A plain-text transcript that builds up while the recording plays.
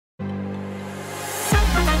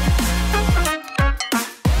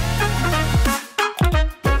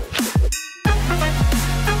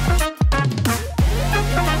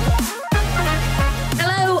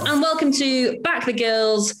to Back the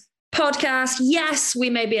Girls podcast. Yes, we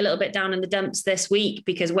may be a little bit down in the dumps this week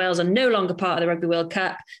because Wales are no longer part of the Rugby World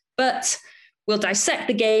Cup, but we'll dissect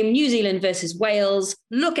the game, New Zealand versus Wales,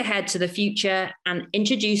 look ahead to the future, and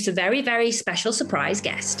introduce a very, very special surprise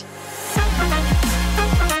guest.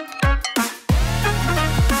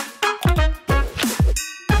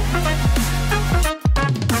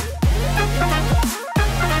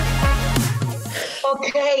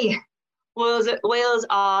 Okay, Wales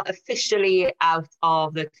are officially out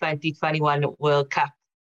of the 2021 World Cup.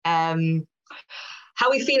 How are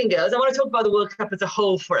we feeling, girls? I want to talk about the World Cup as a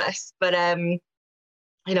whole for us, but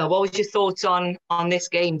what was your thoughts on this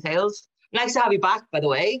game, Tails? Nice to have you back, by the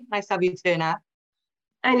way. Nice to have you turn up.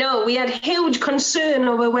 I know, we had huge concern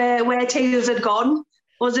over where Tails had gone.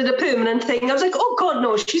 Was it a permanent thing? I was like, oh God,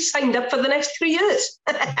 no, she's signed up for the next 3 years.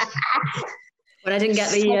 When I didn't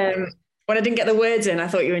get the words in, I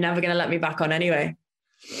thought you were never going to let me back on anyway.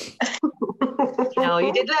 No,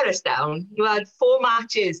 you did let us down. You had 4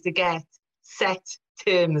 matches to get set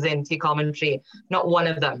terms into your commentary, not one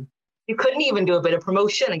of them. You couldn't even do a bit of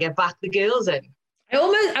promotion and get Back the Girls in. I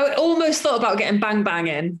almost thought about getting Bang Bang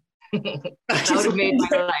in. That would have made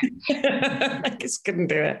my life. I just couldn't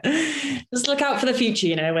do it. Just look out for the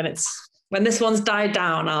future, when this one's died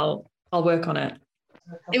down, I'll work on it.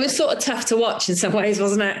 It was sort of tough to watch in some ways,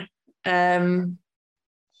 wasn't it?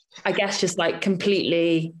 I guess just like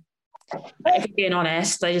completely, if I'm being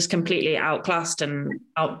honest, they just completely outclassed and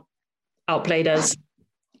outplayed us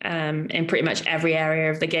in pretty much every area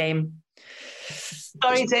of the game.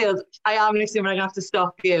 Sorry, Tails, I am listening, but I'm going to have to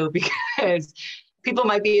stop you because people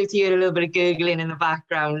might be able to hear a little bit of gurgling in the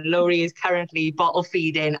background. Laurie is currently bottle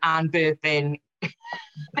feeding and burping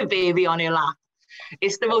the baby on her lap.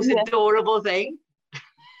 It's the most adorable thing.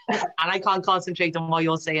 And I can't concentrate on what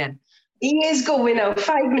you're saying. He is going out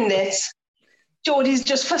 5 minutes. Jodie's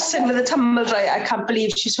just fussing with the tumble dryer. I can't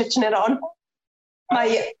believe she's switching it on.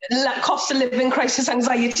 My cost of living crisis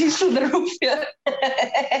anxiety is through the roof here.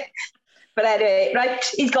 But anyway, right,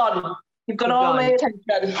 he's gone. You've got all my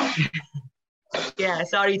attention. Yeah,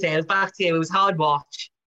 sorry, Tails. Back to you. It was a hard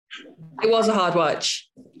watch. It was a hard watch.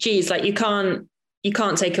 Geez, like you can't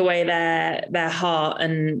take away their heart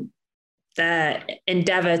and their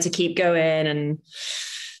endeavour to keep going, and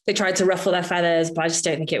they tried to ruffle their feathers, but I just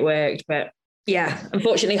don't think it worked. But yeah,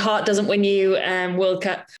 unfortunately, heart doesn't win you World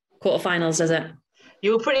Cup quarterfinals, does it?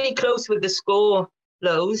 You were pretty close with the score,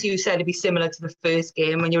 Lowe's. You said it'd be similar to the first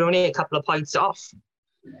game, and you were only a couple of points off.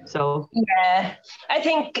 So yeah, I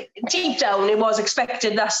think deep down it was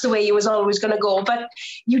expected that's the way it was always going to go, but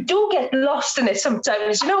you do get lost in it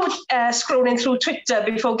sometimes. Scrolling through Twitter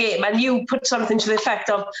before game, and you put something to the effect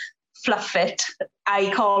of fluff it,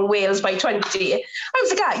 I call Wales by 20. I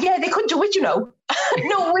was like, yeah, they could do it,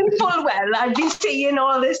 knowing full well I've been saying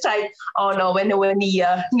all this time, oh no, we're nowhere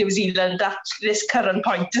near New Zealand at this current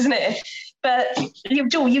point, isn't it? But you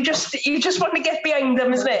just want to get behind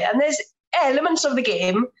them, isn't it? And there's elements of the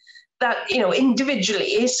game that,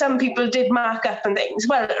 individually, some people did mark up and things.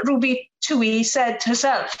 Well, Ruby Tui said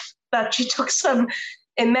herself that she took some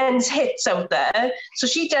immense hits out there, so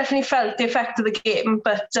she definitely felt the effect of the game.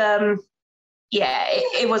 But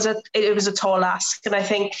it was a tall ask, and I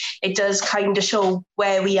think it does kind of show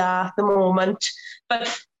where we are at the moment.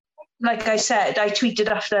 But like I said, I tweeted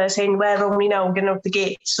after saying we're only now getting out the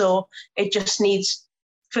gate, so it just needs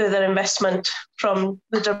further investment from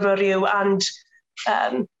the W and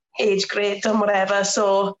age grade and whatever.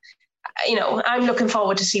 So, I'm looking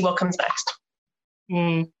forward to see what comes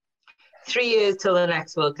next. 3 years till the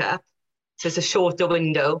next World Cup, so it's a shorter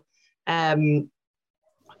window.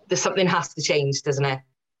 There's something has to change, doesn't it?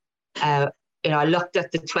 I looked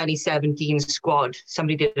at the 2017 squad.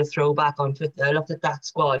 Somebody did a throwback on Twitter. I looked at that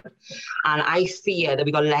squad, and I fear that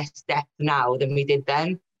we got less depth now than we did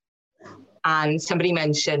then. And somebody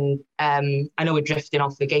mentioned, I know we're drifting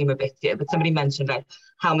off the game a bit here, but somebody mentioned like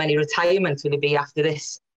how many retirements will there be after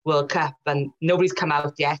this World Cup, and nobody's come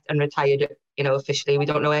out yet and retired. Officially, we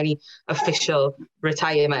don't know any official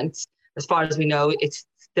retirements. As far as we know, it's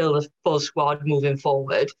still the full squad moving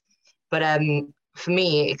forward. But for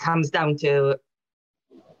me, it comes down to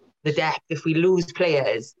the depth. If we lose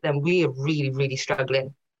players, then we are really, really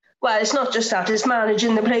struggling. Well, it's not just that, it's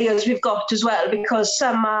managing the players we've got as well, because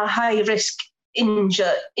some are high-risk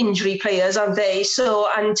injury players, aren't they? So,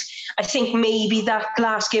 and I think maybe that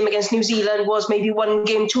last game against New Zealand was maybe one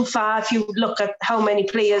game too far if you look at how many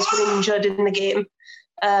players were injured in the game,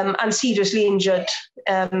 and seriously injured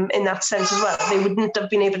in that sense as well. They wouldn't have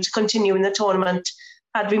been able to continue in the tournament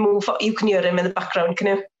had we moved. You can hear him in the background, can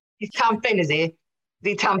you? He's tamping, is he?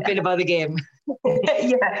 He's tamping about the game.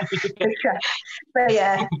 Yeah, but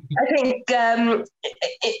yeah, I think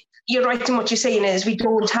you're right in what you're saying is we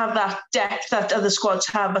don't have that depth that other squads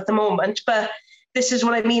have at the moment. But this is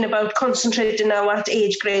what I mean about concentrating now at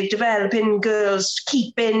age grade, developing girls,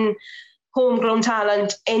 keeping homegrown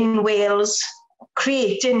talent in Wales,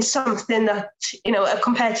 creating something that, a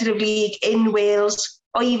competitive league in Wales,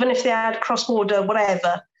 or even if they had cross-border,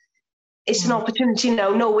 whatever. It's an opportunity now,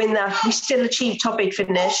 knowing that we still achieve top 8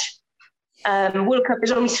 finish. World Cup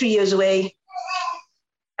is only 3 years away.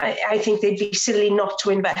 I think they'd be silly not to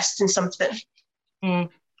invest in something.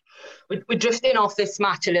 We're drifting off this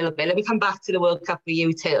match a little bit. Let me come back to the World Cup with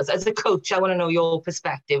you, Tails. As a coach, I want to know your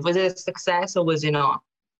perspective. Was it a success or was it not?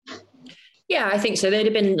 Yeah, I think so. They'd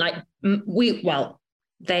have been like,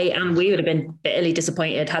 they and we would have been bitterly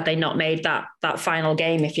disappointed had they not made that final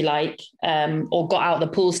game, if you like, or got out of the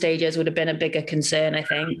pool stages would have been a bigger concern, I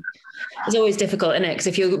think. It's always difficult, isn't it? Because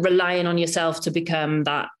if you're relying on yourself to become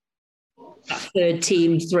that third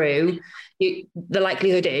team through, the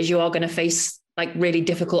likelihood is you are going to face like really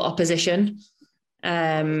difficult opposition.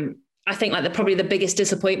 I think like probably the biggest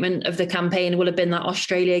disappointment of the campaign will have been that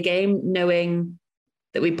Australia game, knowing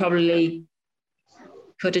that we probably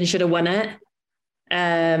could and should have won it.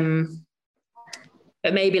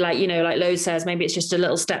 But maybe like Lowe's says, maybe it's just a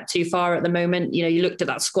little step too far at the moment. You looked at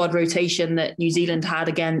that squad rotation that New Zealand had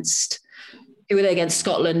against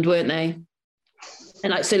Scotland, weren't they?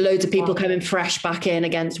 And so loads of people coming fresh back in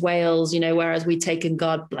against Wales, whereas we'd taken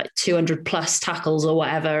 200 plus tackles or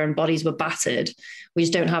whatever and bodies were battered. We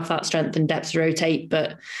just don't have that strength and depth to rotate.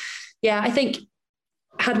 But yeah, I think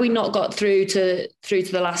had we not got through to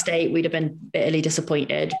the last 8, we'd have been bitterly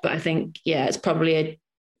disappointed. But I think, yeah, it's probably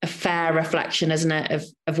a fair reflection, isn't it,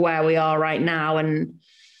 of where we are right now. And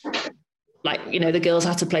the girls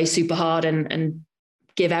had to play super hard and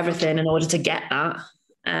give everything in order to get that.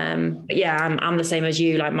 But yeah, I'm the same as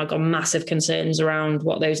you. I've got massive concerns around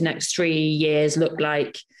what those next 3 years look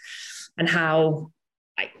like and how,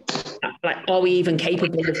 are we even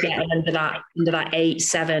capable of getting under that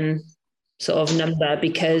 8-7 sort of number,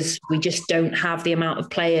 because we just don't have the amount of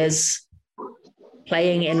players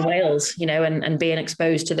playing in Wales, and being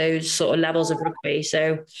exposed to those sort of levels of rugby.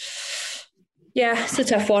 So yeah, it's a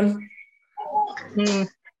tough one.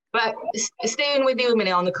 But staying with you a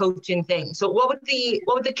minute on the coaching thing. So what would the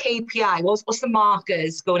KPI, what's the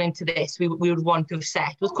markers going into this we would want to have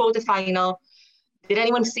set? Was quarterfinal? Did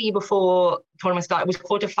anyone see before tournament started, was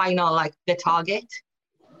quarterfinal like the target?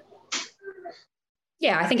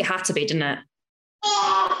 Yeah, I think it had to be, didn't it?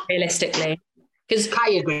 Realistically. Because Kai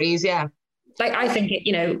agrees, yeah. I think,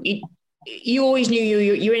 you always knew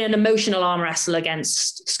you were in an emotional arm wrestle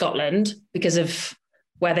against Scotland because of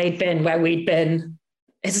where they'd been, where we'd been.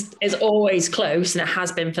 It's always close, and it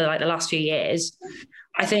has been for the last few years.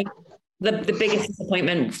 I think the biggest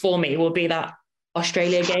disappointment for me will be that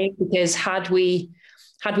Australia game, because had we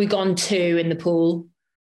gone 2 in the pool,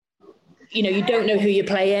 you don't know who you're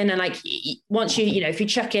playing. And once if you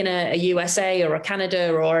chuck in a USA or a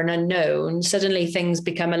Canada or an unknown, suddenly things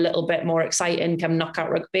become a little bit more exciting come knockout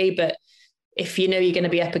rugby. But if you're going to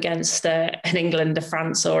be up against an England, a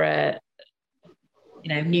France or a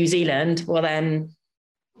New Zealand, well then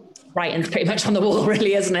writing's pretty much on the wall,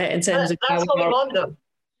 really, isn't it? In terms of that's what we want, though.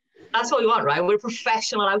 That's what we want, right? We're a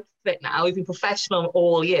professional outfit now. We've been professional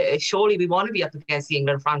all year. Surely we want to be up against the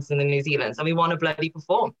England, France, and the New Zealands, and we want to bloody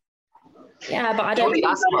perform. Yeah, but I don't think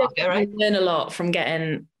we learn a lot from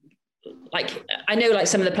getting. I know,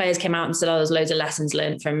 some of the players came out and said, "Oh, there's loads of lessons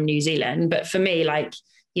learned from New Zealand." But for me,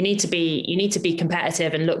 you need to be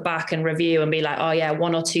competitive and look back and review and be like, "Oh yeah,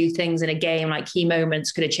 1 or 2 things in a game, key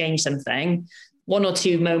moments could have changed something." 1 or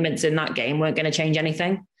 2 moments in that game weren't going to change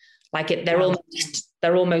anything.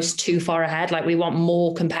 They're almost too far ahead. We want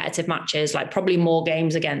more competitive matches, probably more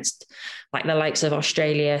games against the likes of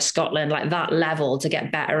Australia, Scotland, that level to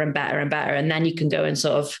get better and better and better. And then you can go and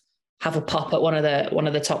sort of have a pop at one of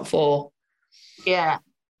the top 4. Yeah.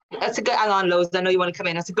 That's a good, hang on, Lowe's, I know you want to come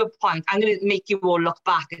in. That's a good point. I'm going to make you all look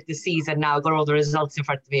back at the season now. I've got all the results in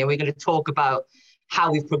front of me, and we're going to talk about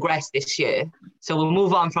how we've progressed this year. So we'll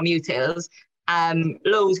move on from you, Tails.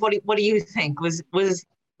 Lowe's, what do you think? Was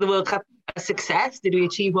the World Cup a success? Did we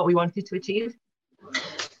achieve what we wanted to achieve?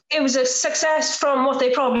 It was a success from what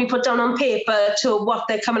they probably put down on paper to what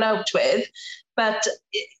they're coming out with. But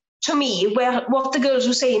to me, what the girls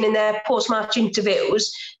were saying in their post-match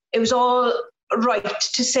interviews, it was all right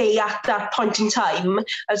to say at that point in time.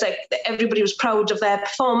 I was like, everybody was proud of their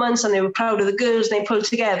performance and they were proud of the girls and they pulled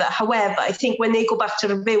together. However, I think when they go back to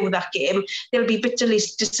review that game, they'll be bitterly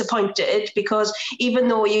disappointed, because even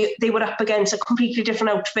though they were up against a completely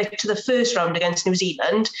different outfit to the first round against New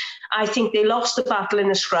Zealand, I think they lost the battle in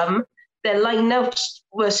the scrum. Their line-outs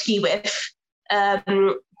were ski-whiff.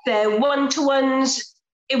 Their one-to-ones,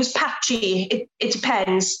 it was patchy. It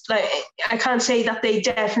depends. Like, I can't say that they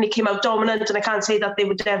definitely came out dominant, and I can't say that they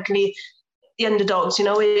were definitely the underdogs.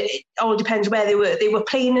 It all depends where they were. They were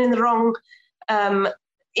playing in the wrong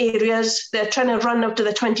areas. They're trying to run out to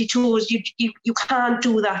the 22s. You can't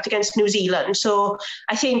do that against New Zealand. So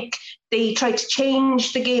I think they tried to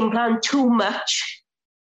change the game plan too much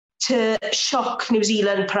to shock New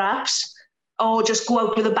Zealand, perhaps, or just go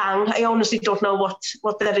out with a bang. I honestly don't know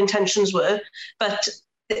what their intentions were, but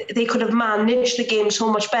they could have managed the game so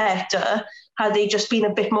much better had they just been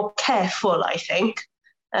a bit more careful, I think,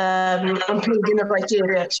 and played in the right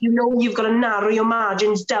areas. You've got to narrow your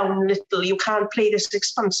margins down a little. You can't play this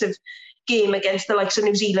expansive game against the likes of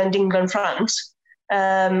New Zealand, England, France.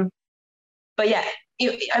 But yeah,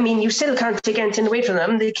 you still can't take anything away from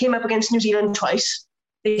them. They came up against New Zealand twice.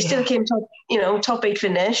 They still came top 8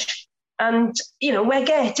 finish. And, we're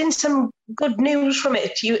getting some good news from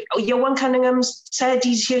it. Johan Cunningham said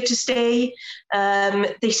he's here to stay.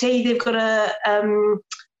 They say they've got I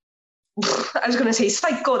was going to say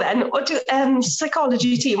psycho then.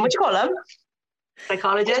 Psychology team. What do you call them?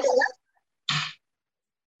 Psychologist.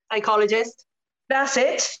 That's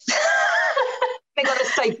it. They got a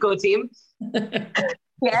psycho team.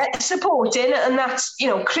 Yeah, supporting, and that's,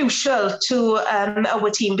 crucial to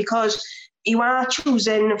our team, because you are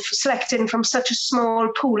selecting from such a small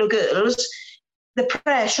pool of girls. The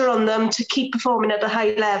pressure on them to keep performing at a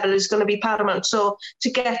high level is going to be paramount. So to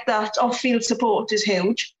get that off-field support is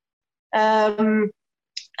huge. And,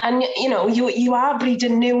 you are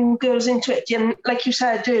breeding new girls into it. And like you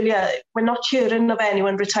said earlier, we're not hearing of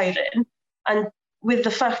anyone retiring. And with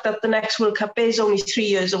the fact that the next World Cup is only 3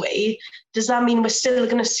 years away, does that mean we're still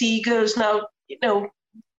going to see girls now,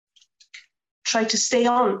 try to stay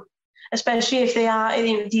on? Especially if they are,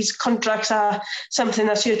 these contracts are something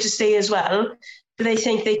that's here to stay as well. Do they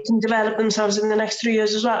think they can develop themselves in the next 3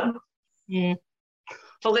 years as well? Mm.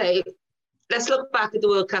 Okay, let's look back at the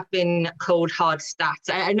World Cup in cold, hard stats.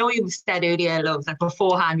 I know you said earlier, Love, that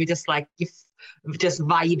beforehand we just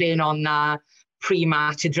vibing on that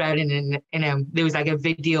pre-match adrenaline. And there was like a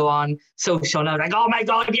video on social, and I was like, oh my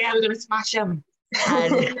God, yeah, we're going to smash them.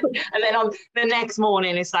 And then on the next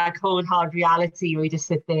morning, it's like cold, hard reality where you just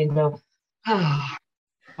sit there and go, oh,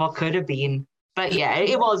 what could have been? But yeah,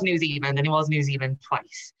 it was New Zealand, and it was New Zealand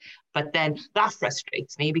twice. But then that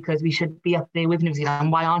frustrates me, because we should be up there with New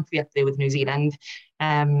Zealand. Why aren't we up there with New Zealand?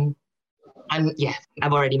 And yeah,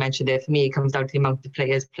 I've already mentioned it. For me, it comes down to the amount of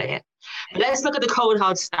players playing. But let's look at the cold,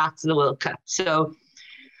 hard stats of the World Cup. So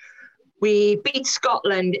we beat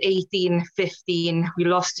Scotland 18-15. We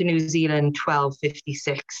lost to New Zealand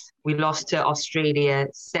 12-56. We lost to Australia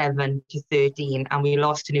 7-13. And we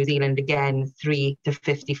lost to New Zealand again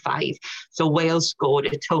 3-55. So Wales scored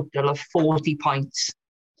a total of 40 points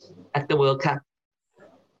at the World Cup.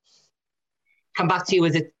 Come back to you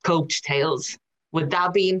with the coach tales. Would that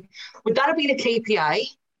have been a KPI?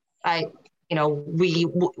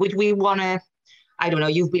 We want to. I don't know,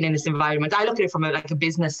 you've been in this environment. I look at it from a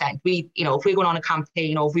business sense. If we're going on a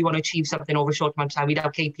campaign, or if we want to achieve something over a short amount of time, we'd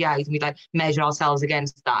have KPIs and we'd measure ourselves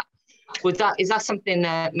against that. Is that something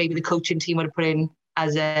that maybe the coaching team would have put in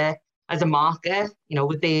as a marker?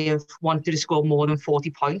 Would they have wanted to score more than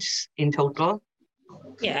 40 points in total?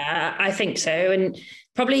 Yeah, I think so. And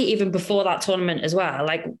probably even before that tournament as well.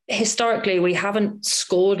 Like, historically, we haven't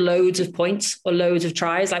scored loads of points or loads of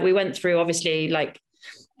tries. Like, we went through, obviously,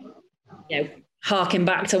 harking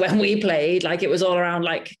back to when we played, it was all around,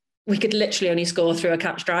 we could literally only score through a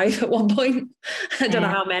catch drive at one point. I don't know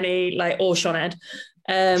how many, or Sean Ed,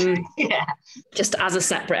 just as a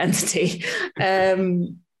separate entity. But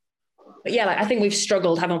yeah, I think we've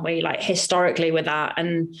struggled, haven't we, historically with that.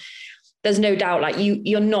 And there's no doubt,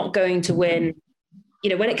 you're not going to win,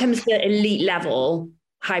 when it comes to elite level,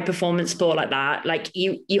 high performance sport like that,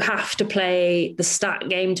 you have to play the stat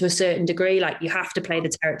game to a certain degree. You have to play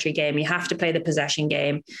the territory game. You have to play the possession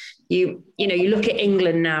game. You look at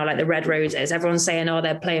England now, the Red Roses, everyone's saying, oh,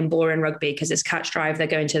 they're playing boring rugby because it's catch drive. They're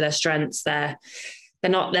going to their strengths. There's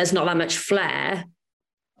not that much flair,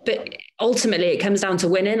 but ultimately it comes down to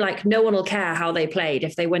winning. No one will care how they played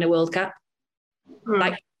if they win a World Cup.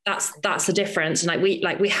 that's the difference. And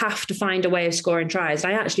we have to find a way of scoring tries.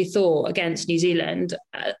 I actually thought against New Zealand,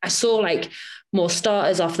 I saw like more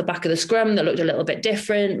starters off the back of the scrum that looked a little bit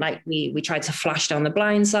different. Like we tried to flash down the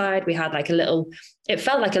blind side. We had like it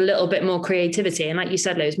felt like a little bit more creativity. And like you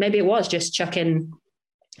said, Lewis, maybe it was just chucking,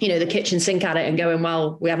 the kitchen sink at it and going,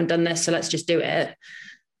 well, we haven't done this, so let's just do it.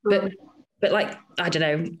 But like, I don't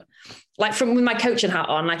know, like with my coaching hat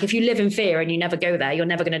on, like if you live in fear and you never go there, you're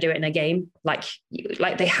never going to do it in a game. Like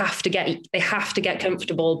they have to get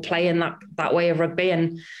comfortable playing that way of rugby.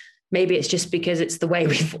 And maybe it's just because it's the way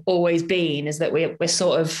we've always been, is that we're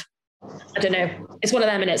sort of, I don't know, it's one of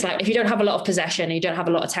them. And it's like, if you don't have a lot of possession, and you don't have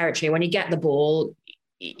a lot of territory, when you get the ball,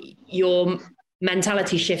 your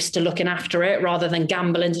mentality shifts to looking after it rather than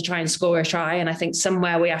gambling to try and score a try. And I think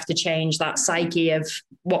somewhere we have to change that psyche of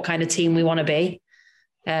what kind of team we want to be.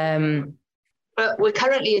 But we're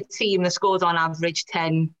currently a team that scores on average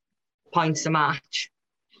 10 points a match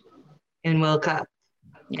in World Cup.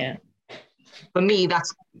 Yeah. For me,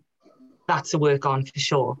 that's a work on for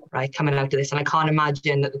sure, right? Coming out of this. And I can't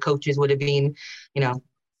imagine that the coaches would have been,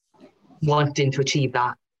 wanting to achieve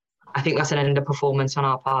that. I think that's an underperformance on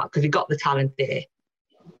our part, because we've got the talent there.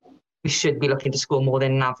 We should be looking to score more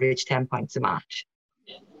than an average 10 points a match.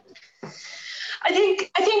 I think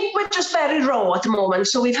we're just very raw at the moment.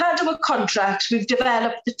 So we've had our contracts, we've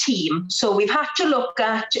developed the team. So we've had to look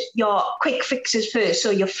at your quick fixes first. So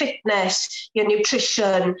your fitness, your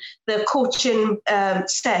nutrition, the coaching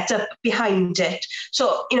setup behind it.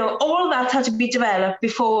 So, all of that had to be developed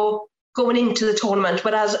before going into the tournament.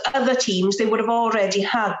 Whereas other teams, they would have already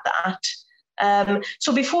had that.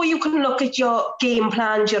 So before you can look at your game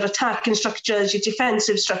plans, your attacking structures, your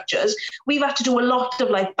defensive structures, we've had to do a lot of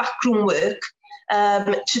like backroom work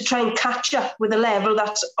to try and catch up with a level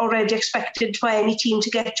that's already expected by any team to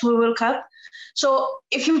get to a World Cup. So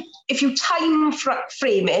if you time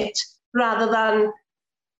frame it rather than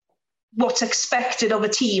what's expected of a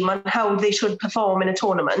team and how they should perform in a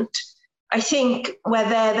tournament, I think we're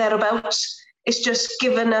thereabouts. It's just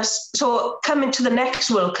given us, so coming to the next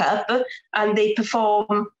World Cup and they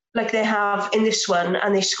perform like they have in this one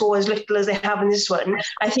and they score as little as they have in this one,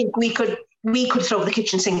 I think we could throw the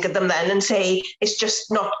kitchen sink at them then and say it's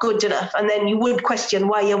just not good enough. And then you would question,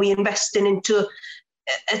 why are we investing into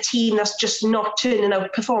a team that's just not turning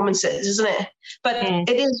out performances, isn't it? But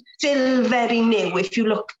it is still very new if you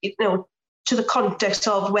look, to the context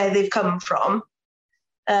of where they've come from.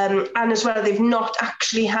 And as well, they've not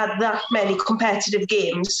actually had that many competitive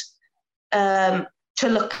games to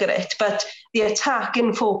look at it. But the attack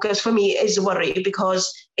in focus for me is a worry,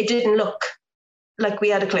 because it didn't look like we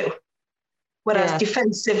had a clue. Whereas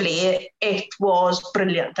defensively, it was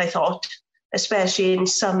brilliant, I thought, especially in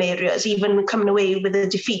some areas. Even coming away with a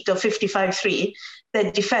defeat of 55-3,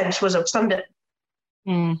 their defence was outstanding.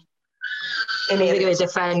 In areas.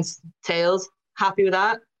 Defence, Tails, happy with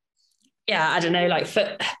that? Yeah, I don't know, I'd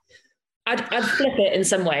flip it in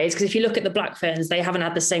some ways, because if you look at the Black Ferns, they haven't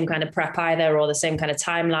had the same kind of prep either, or the same kind of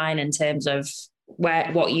timeline in terms of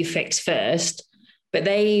what you fix first. But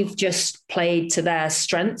they've just played to their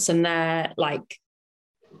strengths and their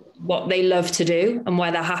what they love to do and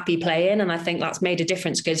where they're happy playing. And I think that's made a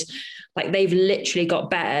difference, because they've literally got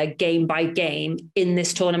better game by game in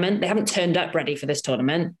this tournament. They haven't turned up ready for this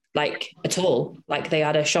tournament at all. They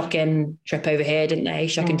had a shocking trip over here, didn't they?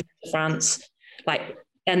 Shocking trip to France.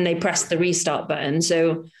 And they pressed the restart button.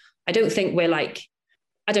 So I don't think we're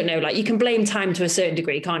I don't know, you can blame time to a certain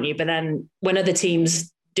degree, can't you? But then when other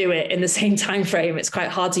teams do it in the same time frame, it's quite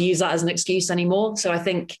hard to use that as an excuse anymore. So I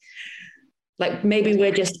think maybe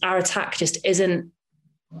our attack just isn't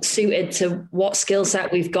suited to what skill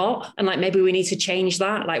set we've got, and maybe we need to change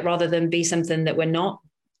that, rather than be something that we're not.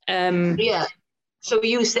 So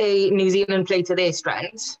you say New Zealand play to their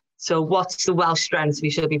strengths. So what's the Welsh strengths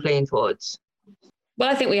we should be playing towards? Well,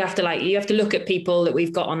 I think we have to you have to look at people that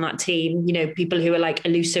we've got on that team, people who are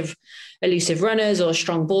elusive runners or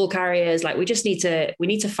strong ball carriers. We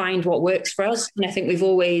need to find what works for us. And I think we've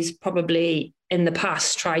always probably in the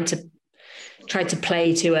past tried to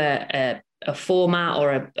play to a format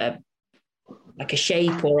or a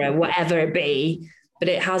shape or a whatever it be, but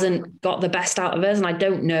it hasn't got the best out of us. And I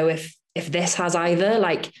don't know if this has either.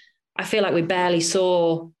 I feel like we barely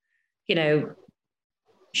saw,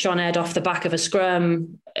 Sean Ed off the back of a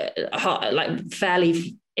scrum,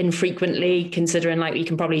 fairly infrequently, considering you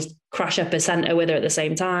can probably crash up a centre with her at the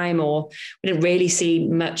same time, or we didn't really see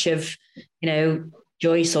much of,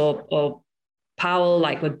 Joyce or Powell,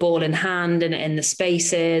 with ball in hand and in the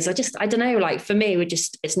spaces. I don't know, for me, we've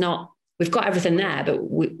got everything there, but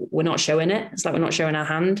we're not showing it. It's we're not showing our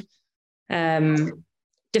hand.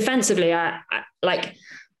 Defensively,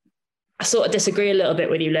 I sort of disagree a little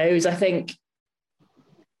bit with you, Lowe's. I think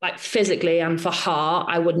like physically and for heart,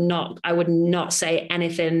 I would not say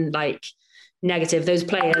anything like negative. Those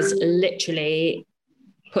players literally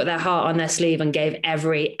put their heart on their sleeve and gave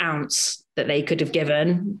every ounce that they could have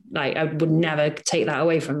given. Like I would never take that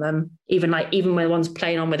away from them. Even when one's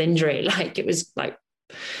playing on with injury, like it was like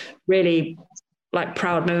really like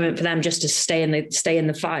proud moment for them just to stay in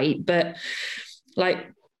the fight. But like,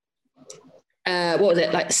 what was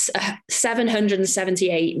it? Like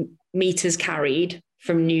 778 meters carried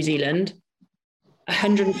from New Zealand,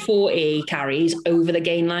 140 carries over the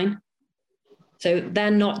gain line. So they're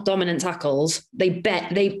not dominant tackles.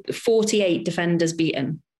 They 48 defenders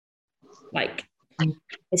beaten. Like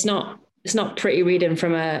it's not pretty reading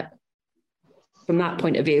from that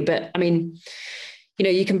point of view. But I mean, you know,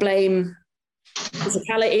 you can blame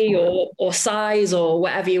physicality or size or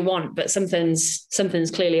whatever you want, but something's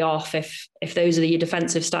clearly off if those are your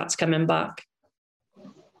defensive stats coming back.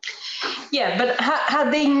 Yeah, but had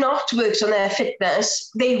they not worked on their fitness,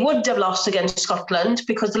 they would have lost against Scotland,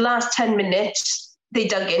 because the last 10 minutes they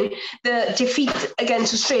dug in. The defeat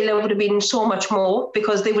against Australia would have been so much more,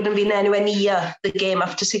 because they wouldn't have been anywhere near the game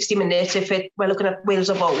after 60 minutes if we're looking at Wales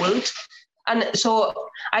of old. And so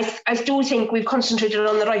I do think we've concentrated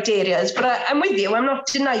on the right areas. But I'm with you. I'm not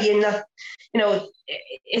denying that, you know,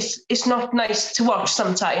 it's not nice to watch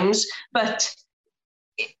sometimes, but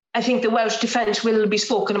I think the Welsh defence will be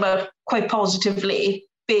spoken about quite positively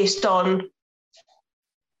based on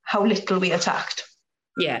how little we attacked.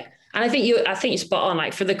 Yeah. And I think you're spot on.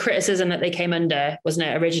 Like for the criticism that they came under, wasn't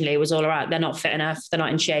it? Originally, it was all right. They're not fit enough. They're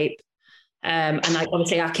not in shape. And like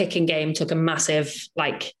obviously our kicking game took a massive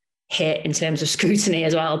like hit in terms of scrutiny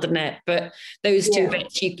as well, didn't it? But those two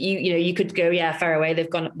bits, you could go, yeah, fair away. They've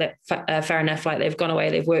gone fair enough. Like they've gone away.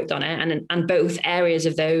 They've worked on it, and both areas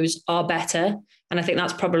of those are better. And I think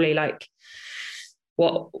that's probably like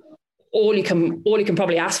what all you can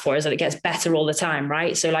probably ask for is that it gets better all the time,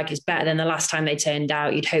 right? So like it's better than the last time they turned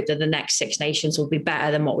out. You'd hope that the next Six Nations will be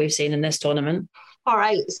better than what we've seen in this tournament. All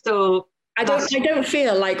right, so I don't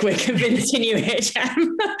feel like we're convincing you here,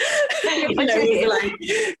 Jem. Like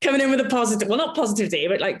coming in with a positive, well, not positivity,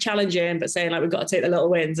 but like challenging, but saying like we've got to take the little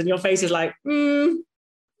wins, and your face is like, No,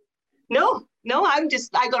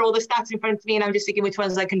 I got all the stats in front of me, and I'm just thinking which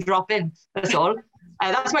ones I can drop in. That's all.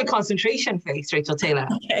 That's my concentration face, Rachel Taylor.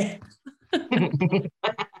 Okay.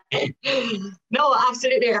 No,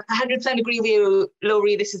 absolutely. 100% agree with you,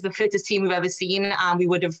 Laurie. This is the fittest team we've ever seen, and we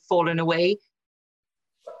would have fallen away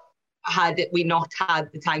had we not had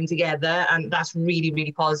the time together. And that's really,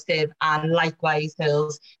 really positive. And likewise,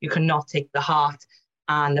 girls, you cannot take the heart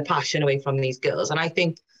and the passion away from these girls. And I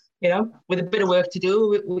think, you know, with a bit of work to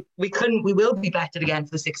do, we will be better again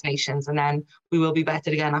for the Six Nations, and then we will be better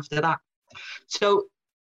again after that. So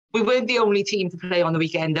we weren't the only team to play on the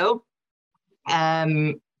weekend, though.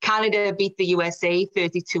 Canada beat the USA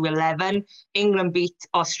 32-11. England beat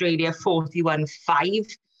Australia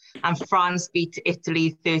 41-5. And France beat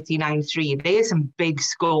Italy 39-3. There's some big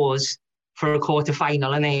scores for a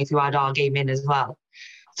quarter-final, and if you add our game in as well.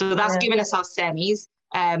 So that's given us our semis.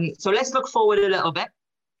 So let's look forward a little bit.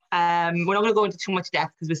 We're not going to go into too much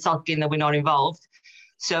depth because we're sulking that we're not involved.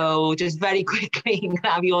 So just very quickly,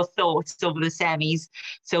 have your thoughts over the semis.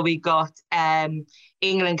 So we got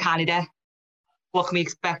England, Canada. What can we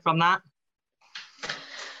expect from that?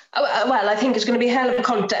 Well, I think it's going to be a hell of a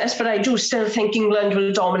contest, but I do still think England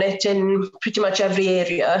will dominate in pretty much every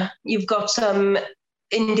area. You've got some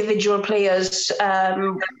individual players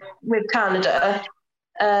with Canada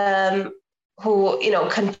who, you know,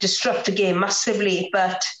 can disrupt the game massively,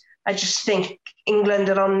 but I just think England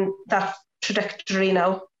are on that trajectory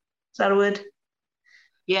now. Is that a word?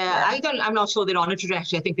 Yeah, I'm not sure they're on a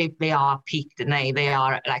trajectory. I think they are peaked, and they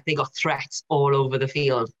are like, they got threats all over the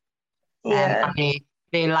field. Yeah. And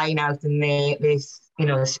they line out, and they you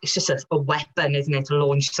know, it's just a weapon, isn't it, to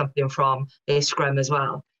launch something from their scrum as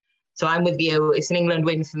well. So I'm with you. It's an England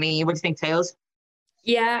win for me. What do you think, Tails?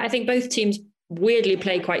 Yeah, I think both teams weirdly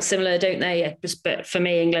play quite similar, don't they? But for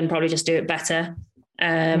me, England probably just do it better.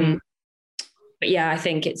 But yeah, I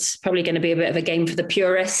think it's probably going to be a bit of a game for the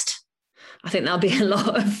purist. I think there'll be a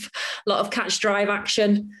lot of catch drive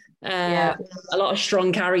action, a lot of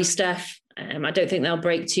strong carry stuff. I don't think they'll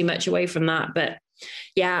break too much away from that. But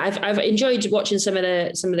yeah, I've enjoyed watching some of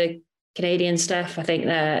the Canadian stuff. I think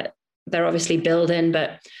they're obviously building,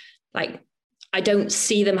 but like I don't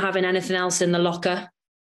see them having anything else in the locker.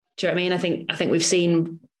 Do you know what I mean? I think we've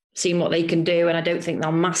seen what they can do, and I don't think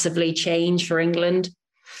they'll massively change for England.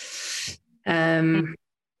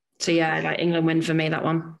 So yeah, like England win for me, that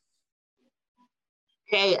one.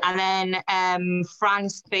 Okay, and then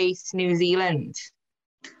France face New Zealand.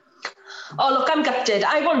 Oh, look, I'm gutted.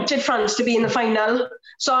 I wanted France to be in the final,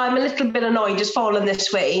 so I'm a little bit annoyed it's fallen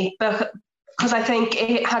this way, because I think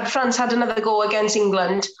had France had another go against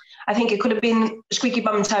England, I think it could have been squeaky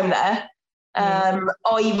bum time there,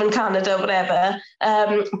 or even Canada, whatever.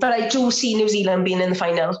 But I do see New Zealand being in the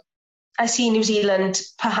final. I see New Zealand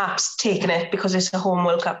perhaps taking it because it's a home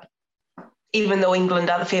World Cup, even though England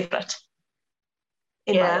are the favourite.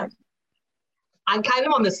 Yeah. I'm kind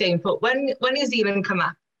of on the same foot. When New Zealand come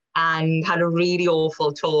up and had a really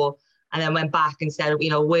awful tour and then went back and said, we're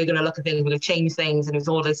going to look at things, we're going to change things, and it was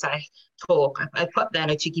all this talk. I put then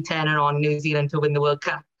a cheeky tenner on New Zealand to win the World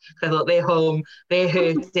Cup. I thought they're home, they're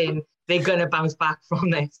hurting, they're going to bounce back from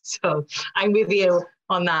this. So I'm with you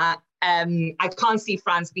on that. I can't see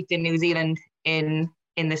France beating New Zealand in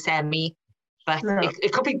the semi, but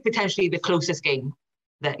it could be potentially the closest game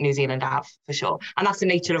that New Zealand have, for sure. And that's the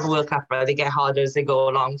nature of a World Cup, right? They get harder as they go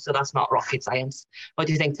along, so that's not rocket science. What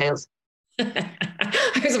do you think, Tails?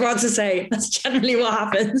 I was about to say, that's generally what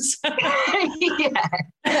happens.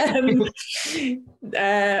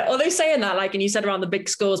 Although saying that, and you said around the big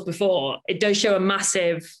scores before, it does show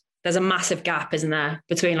there's a massive gap, isn't there,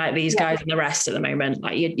 between these guys and the rest at the moment.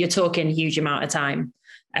 You're talking huge amount of time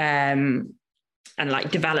and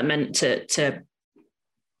development to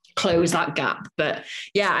close that gap. But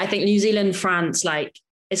yeah, I think New Zealand, France,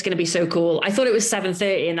 it's going to be so cool. I thought it was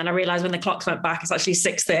 7:30, and then I realized when the clocks went back, it's actually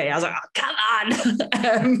 6:30. I was like, oh, come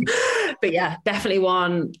on. But yeah, definitely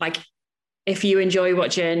one, if you enjoy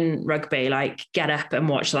watching rugby, get up and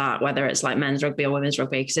watch that, whether it's men's rugby or women's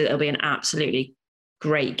rugby, because it'll be an absolutely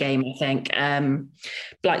great game, I think.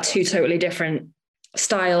 Two totally different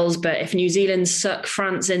styles, but if New Zealand suck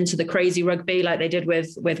France into the crazy rugby like they did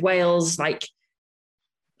with Wales,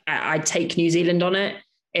 I'd take New Zealand on it.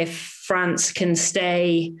 If France can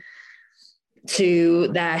stay to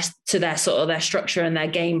their sort of their structure and their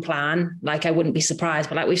game plan, I wouldn't be surprised.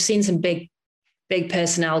 But we've seen some big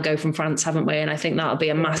personnel go from France, haven't we? And I think that'll be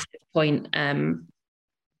a massive point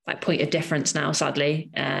of difference now, sadly.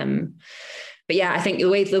 But yeah, I think the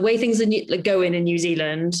way things are going in New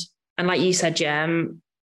Zealand, and like you said, Jem,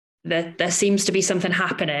 there seems to be something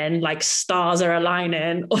happening, stars are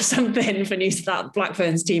aligning or something for that Black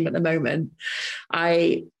Ferns team at the moment.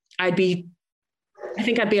 I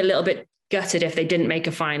think I'd be a little bit gutted if they didn't make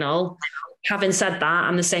a final. Having said that,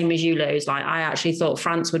 I'm the same as you, Lowe's. I actually thought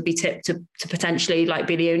France would be tipped to potentially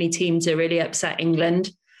be the only team to really upset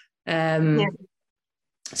England.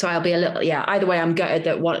 So I'll be a little, either way, I'm gutted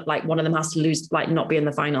that one of them has to lose, not be in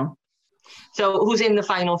the final. So who's in the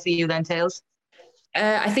final for you then, Tails?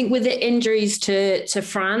 I think with the injuries to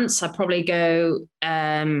France, I'd probably go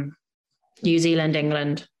New Zealand,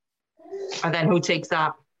 England. And then who takes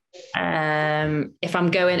that? If I'm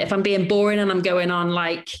being boring and I'm going on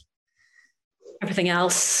everything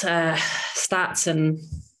else, stats, and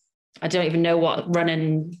I don't even know what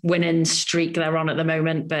winning streak they're on at the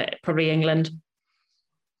moment, but probably England.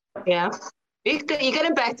 Yeah. You're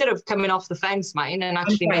getting better of coming off the fence, mate, and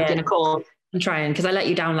actually making a call. I'm trying, because I let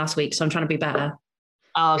you down last week, so I'm trying to be better.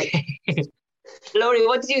 Okay. Laurie,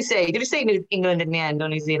 what did you say? Did you say England in the end or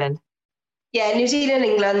New Zealand? Yeah, New Zealand,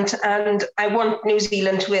 England, and I want New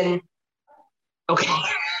Zealand to win. Okay.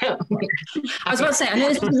 I was about to say, I know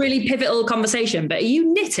this is a really pivotal conversation, but are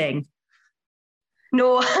you knitting?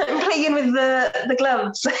 No, I'm playing with the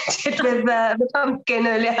gloves I did with the pumpkin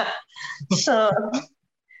earlier. So...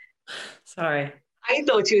 Sorry. I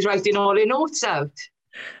thought she was writing all her notes out.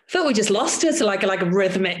 I thought we just lost her to a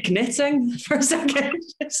rhythmic knitting for a second.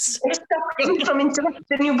 It's stopping from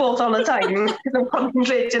interrupting you both all the time because I'm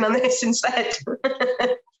concentrating on this instead.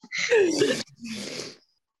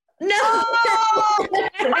 No!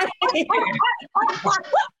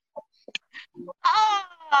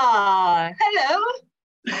 Hello.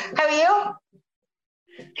 How are you?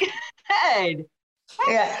 Good.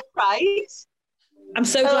 Yeah. Right. I'm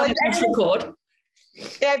so glad we can record.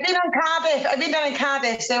 Yeah, I've been on Cardiff. I've been down in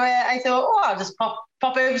Cardiff, so I thought, I'll just pop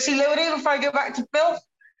over to see Laurie before I go back to Phil.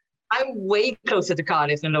 I'm way closer to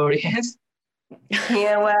Cardiff than Laurie is.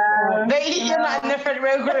 Yeah, well, you're not in the front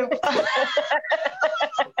row group.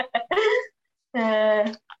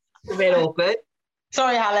 A bit awkward.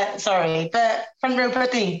 Sorry, Hallett. Sorry, but front row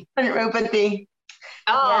buddy.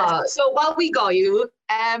 Yeah. So while we got you,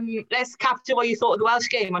 let's capture what you thought of the Welsh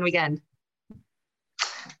game on weekend.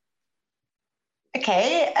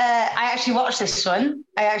 Okay, I actually watched this one.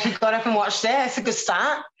 I actually got up and watched it. It's a good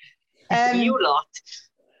start. You lot.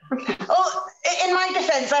 Oh, in my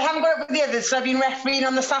defence, I haven't got up with the others, so I've been refereeing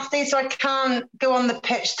on the Saturday, so I can't go on the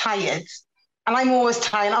pitch tired. And I'm always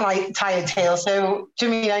tired tail. So, do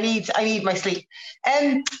you mean I need my sleep?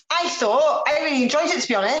 I thought I really enjoyed it, to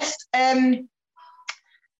be honest.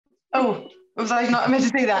 Was I not meant to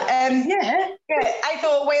say that? Yeah. I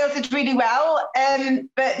thought Wales did really well,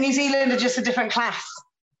 but New Zealand are just a different class.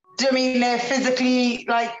 Do you mean they're physically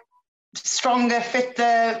like stronger,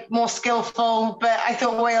 fitter, more skillful? But I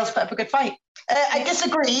thought Wales put up a good fight. I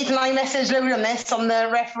disagreed, and I messaged Louis on this on the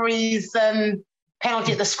referee's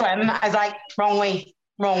penalty at the scrum. I was like, wrong way.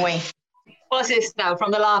 What's this now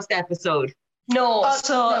from the last episode? No,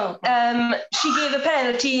 she gave a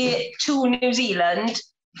penalty to New Zealand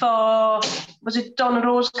for, was it Donna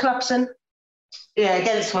Rose Clapson? Yeah,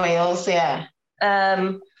 against Wales, yeah.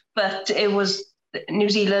 But it was New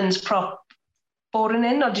Zealand's prop boring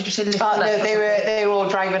in, or did you say lifting no, up? they were all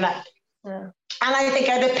driving up. Yeah. And I think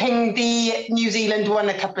I'd have pinged the New Zealand one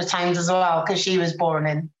a couple of times as well, because she was boring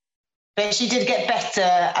in. But she did get better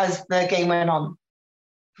as the game went on.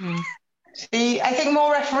 See, I think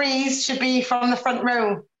more referees should be from the front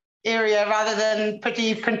row area rather than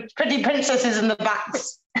pretty princesses in the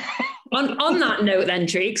backs. On that note then,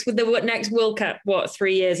 Treeks, with the next World Cup,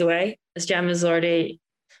 3 years away, as Gemma's already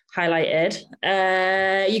highlighted,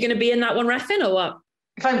 you going to be in that one reffing or what?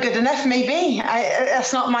 If I'm good enough, maybe.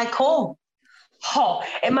 That's not my call. Oh,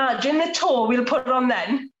 imagine the tour we'll put on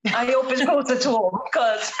then. I hope it's closer to home,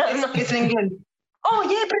 because I'm not in England. Oh,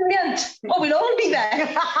 yeah, brilliant. Oh, we'll all be there.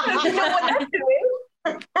 You know what I'm doing.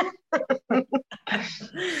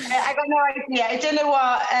 I got no idea. I don't know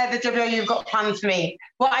what the WRU got planned for me.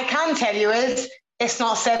 What I can tell you is it's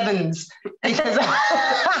not sevens. Because and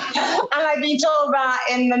I've been told that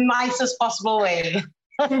in the nicest possible way. Is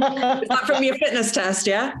that from your fitness test,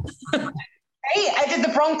 yeah? Hey, I did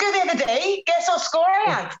the Bronco the other day. Guess what score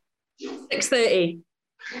I had? 6:30.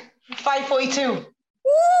 5:42.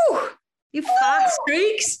 Woo! You fast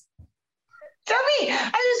Treeks. Tell me,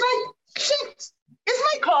 I was like, shit, is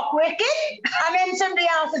my clock working? And then somebody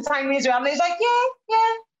else had timed me as well. And he was like,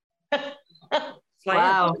 yeah.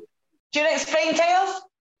 Wow. Do you want to explain, Tails?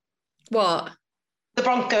 What? The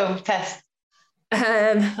Bronco test.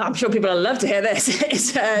 I'm sure people will love to hear this.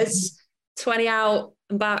 It's 20 out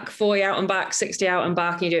and back, 40 out and back, 60 out and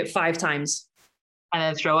back, and you do it 5 times. And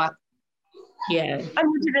then throw up. Yeah. And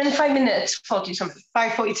you did it in 5 minutes, 40 something.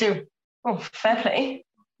 5:42. Oh, fair play.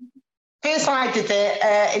 First time I did it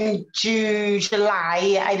in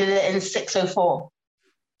July, I did it in 6:04.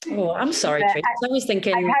 Oh, I'm sorry, Treeks. I was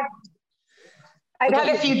thinking... I'd had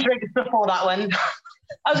a few drinks before that one.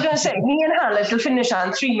 I was going to say, me and Hannah will finish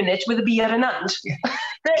on 3 minutes with a beer in hand.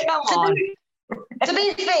 Come on. To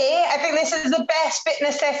be fair, I think this is the best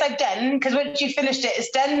fitness test I've done, because once you finished it,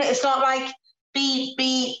 it's done. It's not like beat.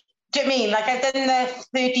 Do you know what I mean? Like I've done the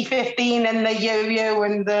 30-15 and the yo-yo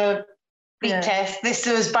and the beat test. This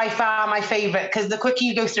was by far my favourite, because the quicker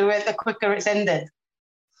you go through it, the quicker it's ended.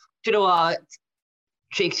 Do you know what?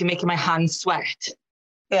 Treeks, you're making my hands sweat.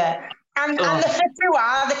 Yeah. And the fitter you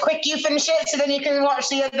are, the quicker you finish it, so then you can watch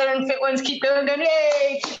the other unfit ones keep going,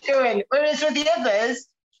 yay, keep going. Whereas with the others,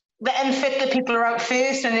 the unfit the people are out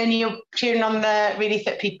first, and then you're cheering on the really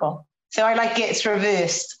fit people. So I like it's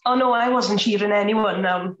reversed. Oh no, I wasn't cheering anyone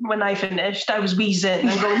when I finished. I was wheezing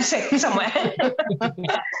and going sick somewhere.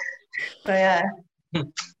 So yeah.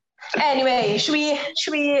 Anyway, should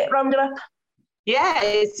we round it up? Yeah,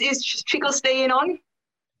 it's Trickle staying on.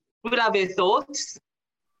 We'll have your thoughts.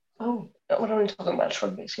 Oh, what are we talking about?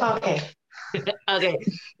 Okay. Okay.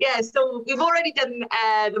 Yeah, so we've already done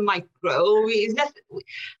the micro.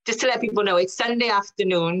 Just to let people know, it's Sunday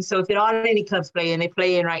afternoon. So if there aren't any clubs playing, they're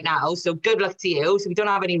playing right now. So good luck to you. So we don't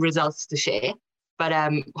have any results to share. But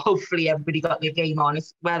hopefully everybody got their game on.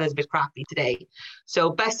 Weather's a bit crappy today.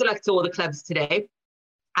 So best of luck to all the clubs today.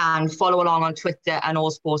 And follow along on Twitter and All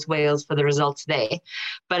Sports Wales for the results there.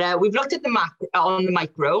 But we've looked at the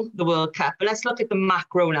micro, the World Cup. But let's look at the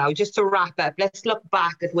macro now, just to wrap up. Let's look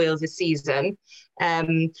back at Wales this season.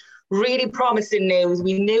 Really promising news.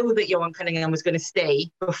 We knew that Johan Cunningham was going to stay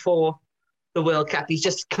before the World Cup. He's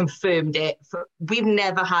just confirmed it. We've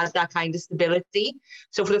never had that kind of stability.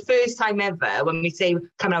 So for the first time ever, when we say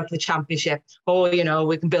coming out to the championship,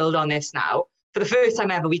 we can build on this now. For the first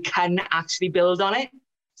time ever, we can actually build on it.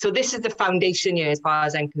 So this is the foundation year as far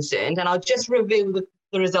as I'm concerned. And I'll just review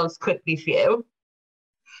the results quickly for you.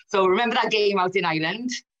 So remember that game out in Ireland?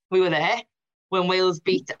 We were there when Wales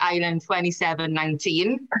beat Ireland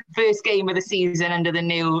 27-19. First game of the season under the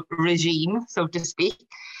new regime, so to speak.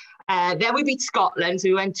 Then we beat Scotland. So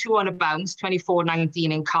we went 2 on a bounce,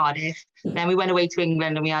 24-19 in Cardiff. Then we went away to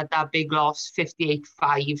England and we had that big loss,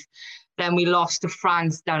 58-5. Then we lost to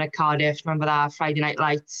France down at Cardiff. Remember that? Friday Night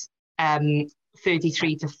Lights.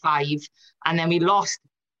 33-5. And then we lost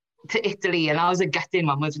to Italy, and that was a gutting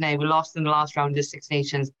one, wasn't it? We lost in the last round of Six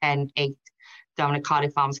Nations 10-8 down at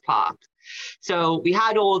Cardiff Arms Park. So we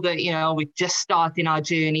had all the, we're just starting our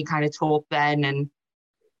journey kind of talk then, and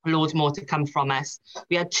loads more to come from us.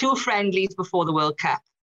 We had 2 friendlies before the World Cup.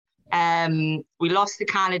 We lost to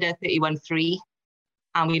Canada 31-3,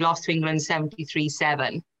 and we lost to England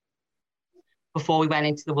 73-7 before we went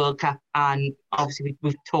into the World Cup. And obviously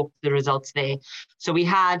we've talked the results there. So we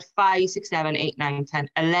had 5, 6, 7, 8, 9, 10,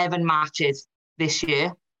 11 matches this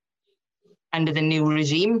year under the new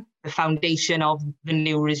regime, the foundation of the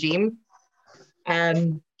new regime.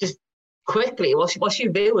 Just quickly, what's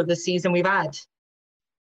your view of the season we've had?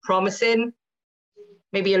 Promising,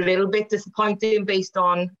 maybe a little bit disappointing based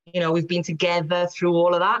on, we've been together through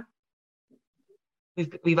all of that.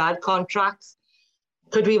 We've had contracts.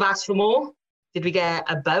 Could we have asked for more? Did we get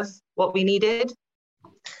above what we needed?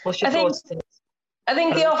 What's your thoughts? I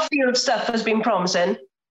think the off-field stuff has been promising.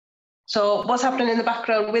 So what's happening in the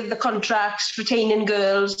background with the contracts, retaining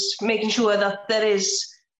girls, making sure that there is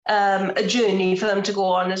a journey for them to go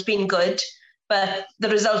on has been good. But the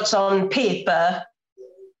results on paper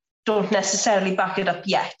don't necessarily back it up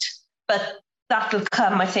yet. But that'll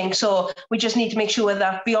come, I think. So we just need to make sure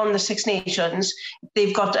that beyond the Six Nations,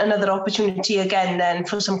 they've got another opportunity again then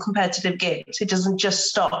for some competitive games. It doesn't just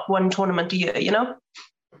stop one tournament a year,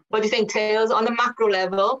 What do you think, Tails? On the macro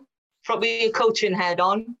level, from your coaching head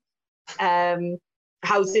on,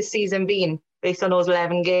 how's this season been based on those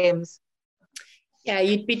 11 games? Yeah,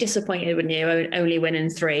 you'd be disappointed, wouldn't you, only winning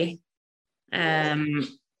 3. Of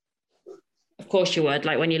course you would.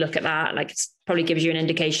 Like, when you look at that, like, it probably gives you an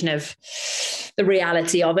indication of the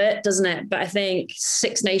reality of it, doesn't it? But I think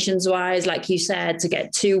Six Nations wise, like you said, to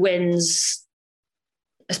get 2 wins,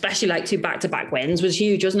 especially like 2 back-to-back wins, was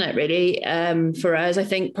huge, wasn't it, really? For us, I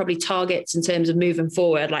think probably targets in terms of moving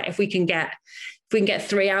forward, like if we can get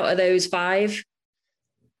 3 out of those 5,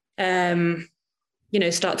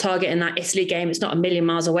 start targeting that Italy game. It's not a million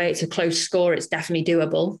miles away. It's a close score. It's definitely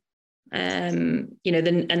doable.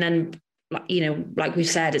 Like we've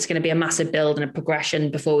said, it's going to be a massive build and a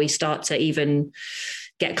progression before we start to even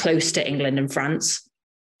get close to England and France.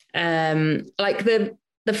 Like the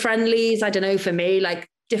friendlies, I don't know, for me, like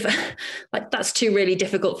that's 2 really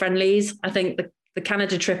difficult friendlies. I think the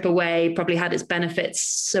Canada trip away probably had its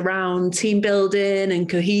benefits around team building and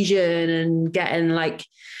cohesion and getting like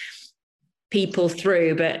people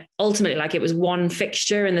through, but ultimately, like, it was 1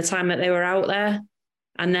 fixture in the time that they were out there.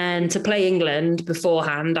 And then to play England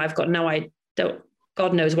beforehand, I've got no idea.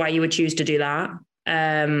 God knows why you would choose to do that.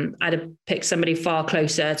 I'd have picked somebody far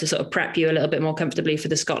closer to sort of prep you a little bit more comfortably for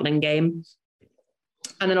the Scotland game.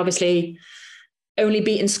 And then obviously only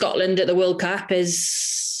beating Scotland at the World Cup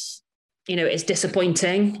is, it's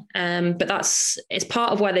disappointing. But it's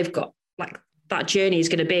part of where they've got, like, that journey is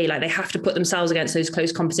going to be. Like, they have to put themselves against those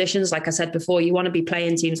close competitions. Like I said before, you want to be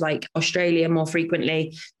playing teams like Australia more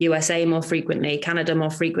frequently, USA more frequently, Canada more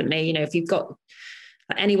frequently. If you've got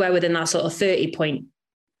anywhere within that sort of 30-point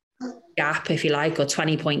gap, if you like, or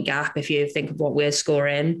 20-point gap, if you think of what we're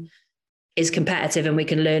scoring, is competitive and we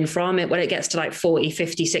can learn from it. When it gets to like 40,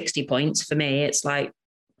 50, 60 points, for me, it's like,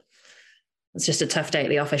 it's just a tough day at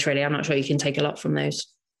the office, really. I'm not sure you can take a lot from those.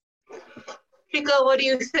 Rico, what do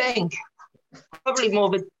you think? Probably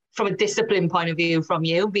more from a discipline point of view from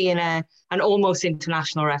you, being an almost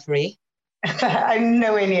international referee. I'm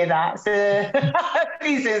nowhere near that, so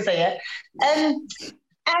please don't say it.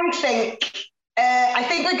 I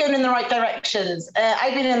think we're going in the right directions.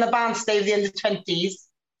 I've been in the bandstand of the under-20s,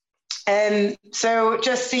 so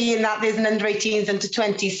just seeing that there's an under-18s,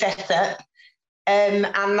 under-20s set up, and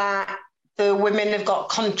that the women have got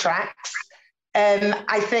contracts.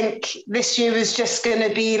 I think this year is just going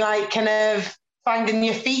to be like kind of finding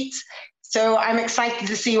your feet. So I'm excited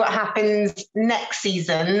to see what happens next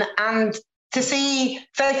season and to see.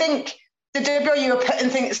 So I think the WRU are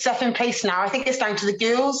putting stuff in place now. I think it's down to the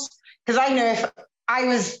girls, because I know if I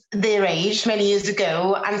was their age many years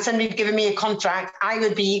ago and somebody had given me a contract, I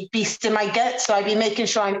would be beasting my gut. So I'd be making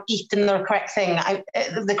sure I'm eating the correct thing,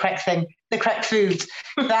 the correct food,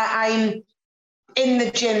 that I'm in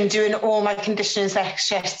the gym doing all my conditioning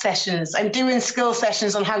sessions. I'm doing skill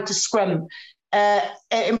sessions on how to scrum,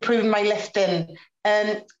 improving my lifting,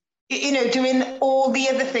 doing all the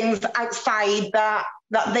other things outside that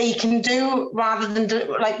they can do rather than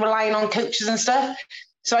relying on coaches and stuff.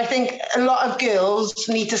 So I think a lot of girls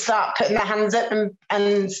need to start putting their hands up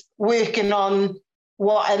and working on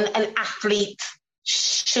what an athlete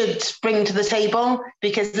should bring to the table,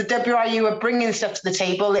 because the WRU are bringing stuff to the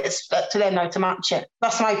table. It's up to them now to match it.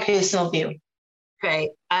 That's my personal view.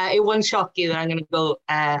 Okay, it won't shock you that I'm going to go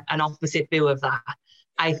an opposite view of that.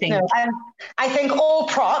 I think. No, I think all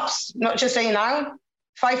props, not just saying now,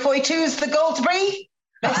 542 is the goal to breathe.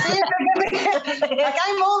 Let's see if like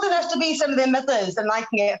I'm old enough to be some of their mothers and I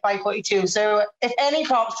can get 542. So if any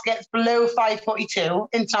props gets below 542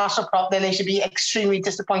 international prop, then they should be extremely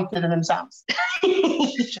disappointed in themselves.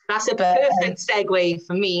 That's a perfect segue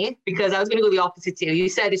for me, because I was going to go the opposite to you. You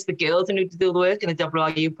said it's the girls who need to do the work and the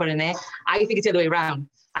WRU put in there. I think it's the other way around.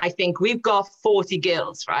 I think we've got 40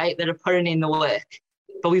 girls, right, that are putting in the work,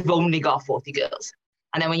 but we've only got 40 girls.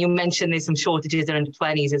 And then when you mention there's some shortages in under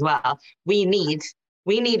 20s as well, we need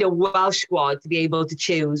a Welsh squad to be able to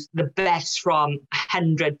choose the best from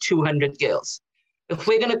 100, 200 girls. If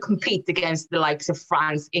we're going to compete against the likes of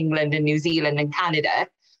France, England, and New Zealand and Canada,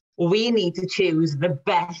 we need to choose the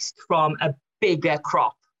best from a bigger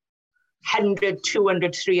crop. 100,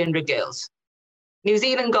 200, 300 girls. New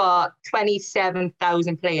Zealand got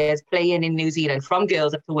 27,000 players playing in New Zealand, from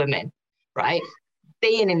girls up to women, right?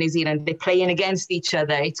 Staying in New Zealand, they're playing against each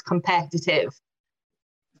other. It's competitive.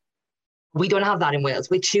 We don't have that in Wales.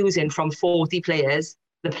 We're choosing from 40 players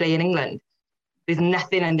that play in England. There's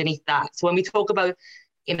nothing underneath that. So when we talk about,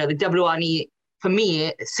 the WRU, for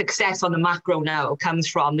me, success on the macro now comes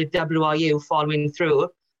from the WRU following through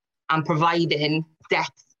and providing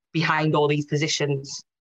depth behind all these positions.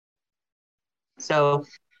 So,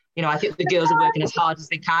 I think the girls are working as hard as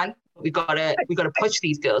they can. We've got to push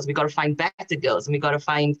these girls. We've got to find better girls, and we've got to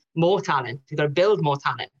find more talent. We've got to build more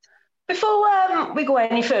talent. Before we go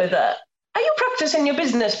any further, are you practicing your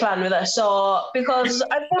business plan with us? Or because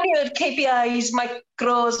I've only heard KPIs,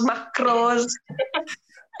 micros, macros.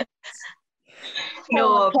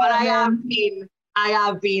 No, but I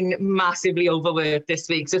have been massively overworked this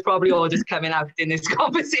week, so it's probably all just coming out in this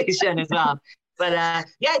conversation as well. But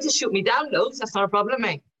just shoot me down, loads. That's not a problem,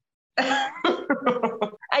 mate.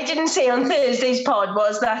 I didn't say on Thursday's pod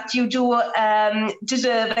was that you do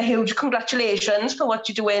deserve a huge congratulations for what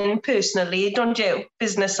you're doing personally, don't you?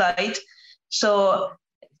 Business side. So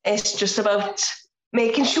it's just about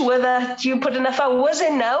making sure that you put enough hours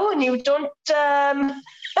in now and you don't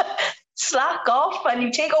slack off and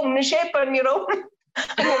you take ownership on your own.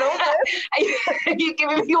 Are you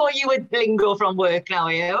giving me all you would lingo from work now,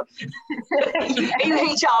 are you? Are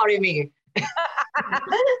you HRing me?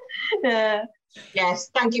 Yes,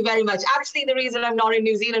 thank you very much. Actually, the reason I'm not in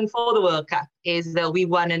New Zealand for the World Cup is that we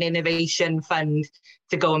won an innovation fund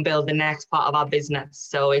to go and build the next part of our business.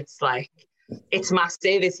 So it's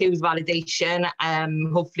massive. It's huge validation.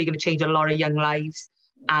 Hopefully going to change a lot of young lives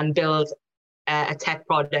and build a tech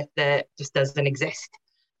product that just doesn't exist.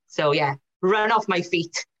 So yeah, run off my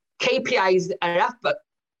feet. KPIs are up, but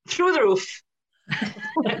through the roof.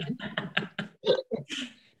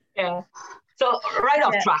 Yeah. So right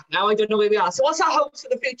off track now. I don't know where we are. So what's our hopes for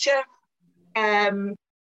the future?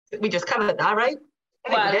 We just covered that, right?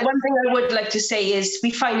 Well, one thing I would like to say is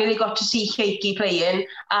we finally got to see Keiki playing,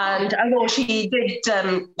 and although she did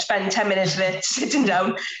spend 10 minutes of it sitting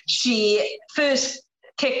down, she first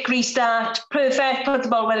kick restart, perfect, put the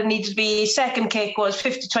ball where it needed to be. Second kick was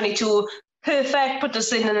 50-22, perfect, put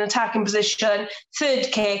us in an attacking position.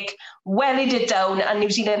 Third kick, wellied it down, and New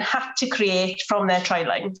Zealand had to create from their try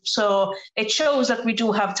line. So it shows that we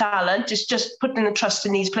do have talent. It's just putting the trust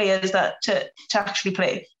in these players that to actually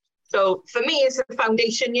play. So for me, it's a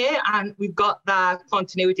foundation year, and we've got that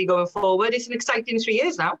continuity going forward. It's an exciting 3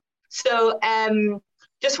 years now. So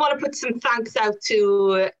just want to put some thanks out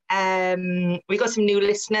to, we got some new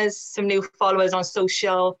listeners, some new followers on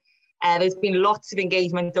social. There's been lots of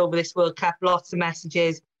engagement over this World Cup, lots of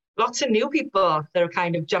messages, lots of new people that have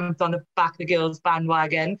kind of jumped on the back of the girls'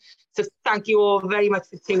 bandwagon. So thank you all very much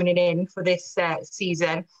for tuning in for this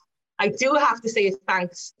season. I do have to say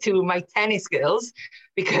thanks to my tennis girls,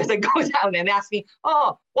 because I go down and they ask me,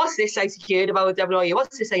 oh, what's this I heard about WRU?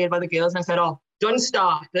 What's this I heard about the girls? And I said, oh, don't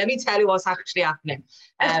start. Let me tell you what's actually happening.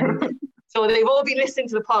 So they've all been listening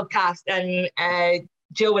to the podcast, and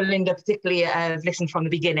Joe and Linda particularly have listened from the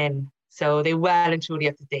beginning. So they're well and truly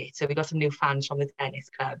up to date. So we got some new fans from the tennis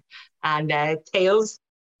club. And Tails.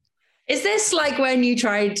 Is this like when you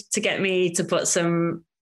tried to get me to put some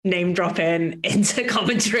name dropping into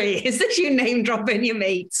commentary? Is this you name dropping your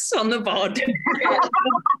mates on the pod?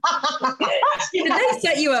 Did they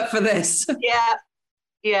set you up for this?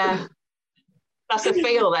 Yeah. That's a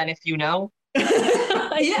fail then, if you know.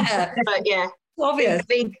 Yeah. But yeah. Obvious.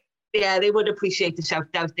 They would appreciate the shout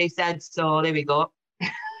out, they said. So there we go.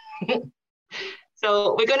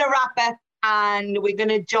 So we're going to wrap up, and we're going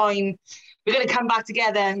to come back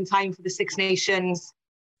together in time for the Six Nations.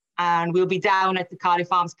 And we'll be down at the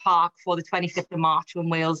Cardiff Arms Park for the 25th of March when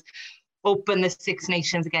Wales open the Six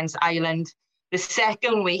Nations against Ireland. The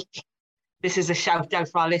second week, this is a shout out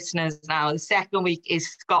for our listeners now, the second week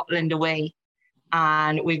is Scotland away,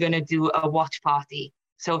 and we're going to do a watch party.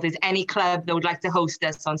 So if there's any club that would like to host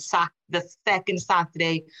us on the second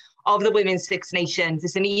Saturday of the Women's Six Nations,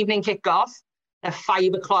 it's an evening kickoff at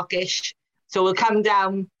 5 o'clock-ish. So we'll come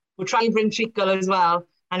down, we'll try and bring Treacle as well,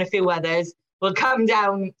 and a few others. We'll come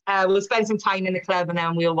down, we'll spend some time in the club, and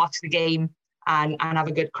then we'll watch the game and have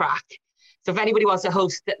a good crack. So if anybody wants to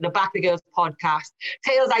host the Back the Girls podcast,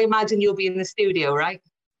 Tails, I imagine you'll be in the studio, right?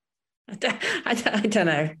 I don't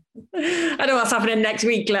know. I don't know what's happening next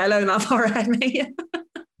week, let alone that far ahead, mate.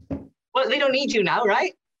 Well, they don't need you now,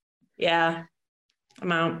 right? Yeah,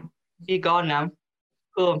 I'm out. You're gone now.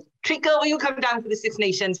 Cool. Treacle, will you come down for the Six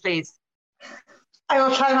Nations, please? I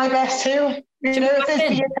will try my best to. You know, if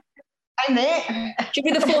there's I'm there. Should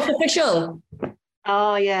be the fourth official.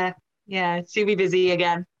 Oh, yeah. Yeah, she'll be busy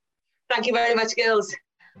again. Thank you very much, girls.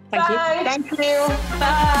 Thank you. Thank you.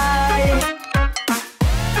 Bye.